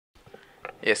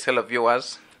Yes, hello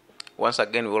viewers. Once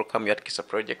again, we welcome you at Kisa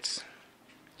Projects.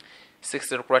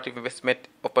 6 lucrative investment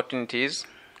opportunities,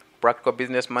 practical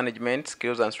business management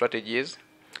skills and strategies,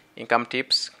 income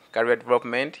tips, career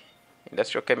development,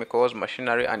 industrial chemicals,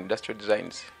 machinery, and industrial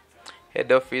designs.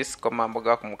 Head office,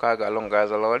 Komamboga-kumukaaga along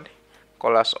Gayaza Road.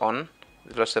 Call us on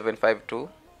 0752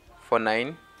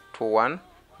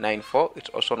 492194. It's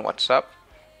also on WhatsApp,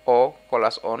 or call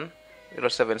us on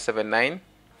 0779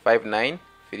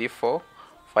 593452.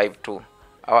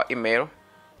 Our email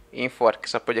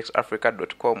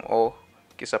info@kisaprojectsafrica.com or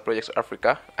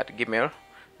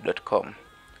kisaprojectsafrica@gmail.com.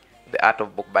 The art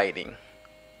of bookbinding,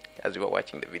 as you are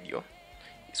watching the video,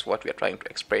 is what we are trying to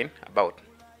explain about.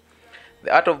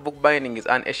 The art of bookbinding is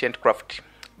an ancient craft,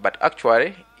 but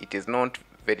actually it is not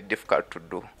very difficult to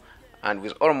do, and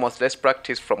with almost less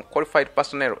practice from qualified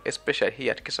personnel, especially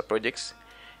here at Kisa Projects,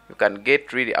 you can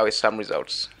get really awesome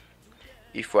results.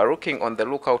 If you are looking on the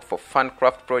lookout for fun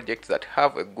craft projects that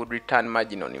have a good return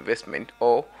margin on investment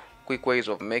or quick ways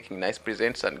of making nice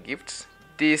presents and gifts,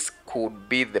 this could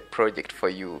be the project for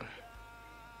you.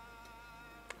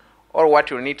 All what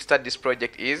you need to start this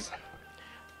project is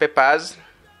papers,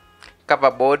 cover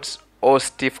boards, or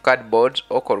stiff cardboards,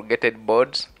 or corrugated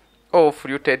boards, or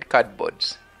fluted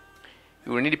cardboards.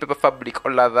 You will need paper fabric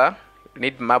or leather, you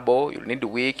need marble, you need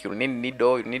wick, you need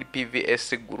needle, you need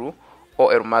PVC glue,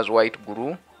 or Elmer's white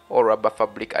glue, or rubber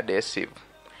fabric adhesive.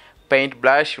 Paint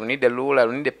brush, you need a ruler,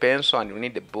 you need a pencil, and you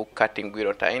need a book cutting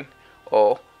guillotine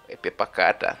or a paper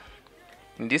cutter.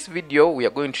 In this video, we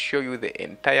are going to show you the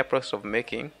entire process of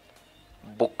making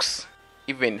books,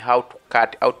 even how to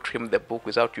trim the book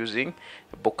without using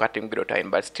a book cutting guillotine.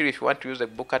 But still, if you want to use a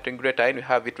book cutting guillotine, we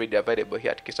have it ready available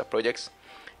here at Kisa Projects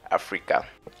Africa.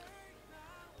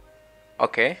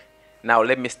 Okay, now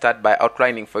let me start by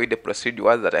outlining for you the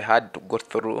procedures that I had to go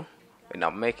through when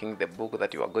I'm making the book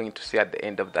that you are going to see at the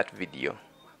end of that video.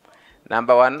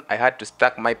 Number one, I had to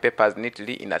stack my papers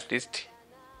neatly in at least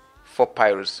 4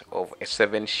 piles of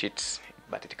 7 sheets,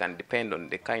 but it can depend on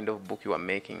the kind of book you are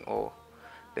making or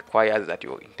the quires that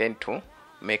you intend to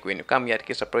make. When you come here at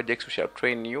Kisa Projects, we shall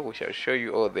train you, we shall show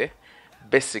you all the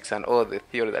basics and all the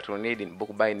theory that we need in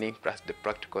bookbinding plus the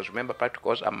practicals. Remember,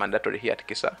 practicals are mandatory here at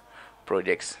Kisa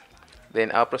Projects.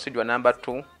 Then our procedure number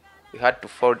 2, we had to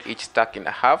fold each stack in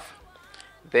half.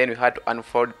 Then we had to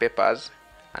unfold papers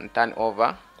and turn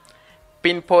over,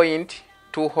 pinpoint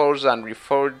 2 holes and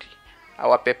refold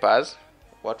our papers,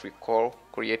 what we call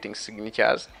creating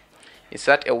signatures.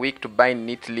 Insert a wick to bind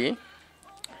neatly.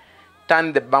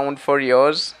 Turn the bound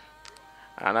folios.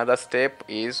 Another step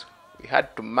is we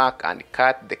had to mark and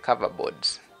cut the cover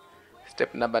boards.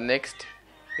 Step number next,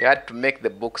 we had to make the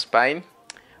book spine,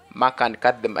 mark and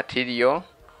cut the material,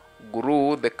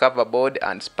 glue the cover board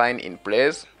and spine in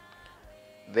place.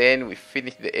 Then we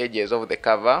finish the edges of the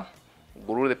cover,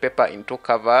 glue the paper into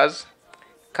covers,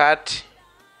 cut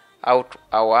out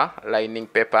our lining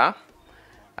paper,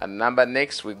 and number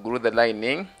next we glue the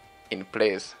lining in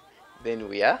place. Then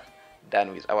we are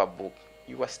done with our book.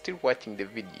 You are still watching the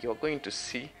video, you are going to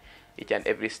see each and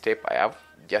every step I have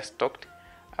just talked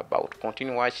about.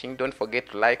 Continue watching. Don't forget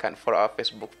to like and follow our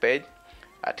Facebook page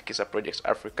at Kisa Projects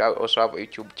Africa. We also have a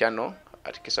YouTube channel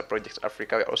at Kisa Projects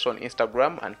Africa. We are also on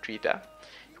Instagram and Twitter.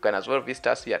 You can as well visit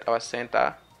us here at our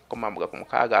center,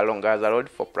 Komamboga-kumukaaga along Gayaza Road,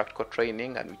 for practical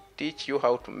training, and we teach you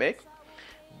how to make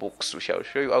books. We shall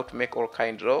show you how to make all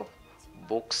kinds of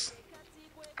books.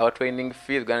 Our training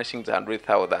fee is garnishing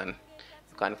 100,000. You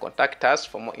can contact us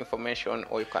for more information,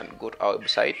 or you can go to our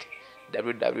website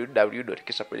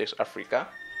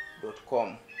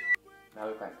www.kisaprojectsafrica.com. Now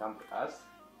you can come to us,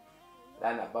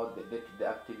 learn about the day-to-day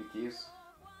activities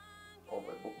of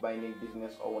a bookbinding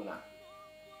business owner.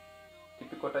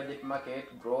 Typical target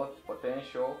market, growth,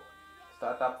 potential,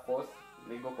 startup costs,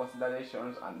 legal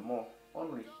considerations, and more.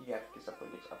 Only here at Kisa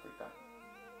Projects Africa.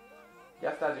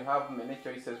 Just as you have many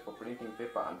choices for printing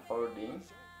paper and folding,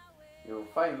 you will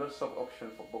find lots of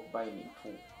options for bookbinding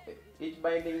too. Each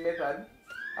binding method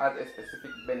has a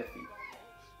specific benefit,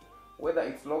 whether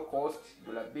it's low cost,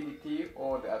 durability,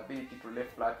 or the ability to lay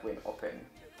flat when open.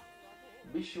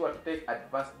 Be sure to take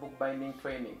advanced bookbinding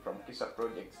training from Kisa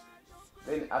Projects.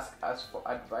 Then ask us for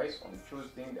advice on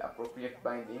choosing the appropriate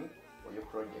binding for your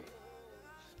project.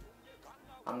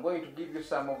 I'm going to give you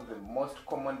some of the most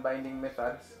common binding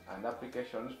methods and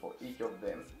applications for each of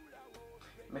them.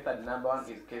 Method number 1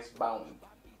 is case bound,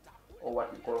 or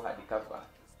what we call hardcover.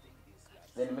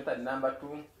 Then method number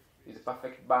 2 is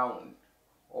perfect bound,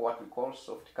 or what we call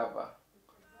soft cover.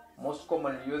 Most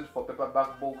commonly used for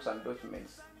paperback books and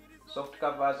documents. Soft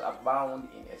covers are bound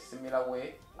in a similar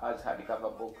way as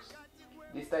hardcover books.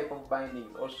 This type of binding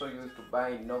is also used to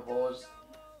bind novels,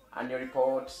 annual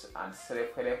reports, and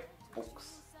self-help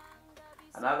books.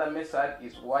 Another method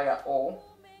is wire or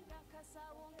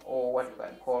what you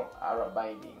can call error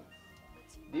binding.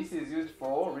 This is used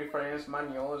for reference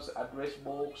manuals, address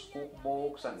books,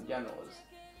 cookbooks, and journals.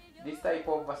 This type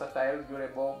of versatile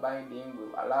durable binding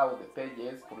will allow the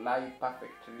pages to lie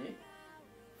perfectly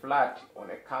flat on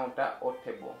a counter or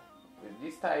table. With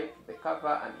this type, the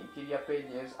cover and interior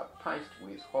pages are punched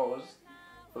with holes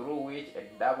through which a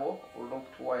double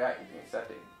looped wire is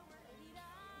inserted,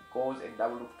 because a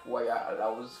double looped wire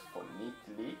allows for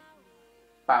neatly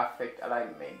perfect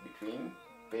alignment between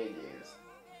pages.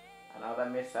 Another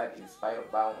method is spiral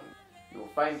bound. You will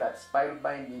find that spiral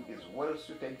binding is well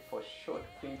suited for short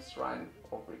prints run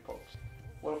of reports.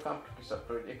 Welcome to Kisa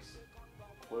Projects.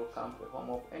 Welcome to the home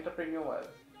of entrepreneurs.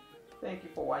 Thank you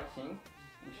for watching.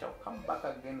 We shall come back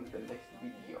again with the next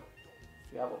video.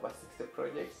 We have over 60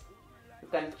 projects. You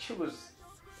can choose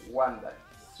one that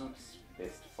suits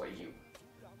best for you.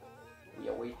 We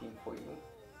are waiting for you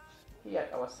here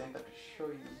at our center to show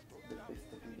you the best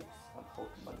techniques on how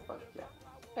to manufacture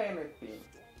anything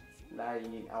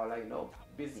lying in our line of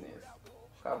business.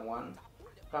 Come one,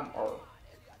 come all.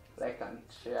 Like and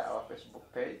share our Facebook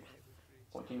page.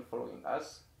 Continue following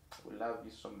us. We love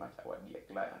you so much, our dear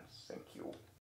clients. Thank you.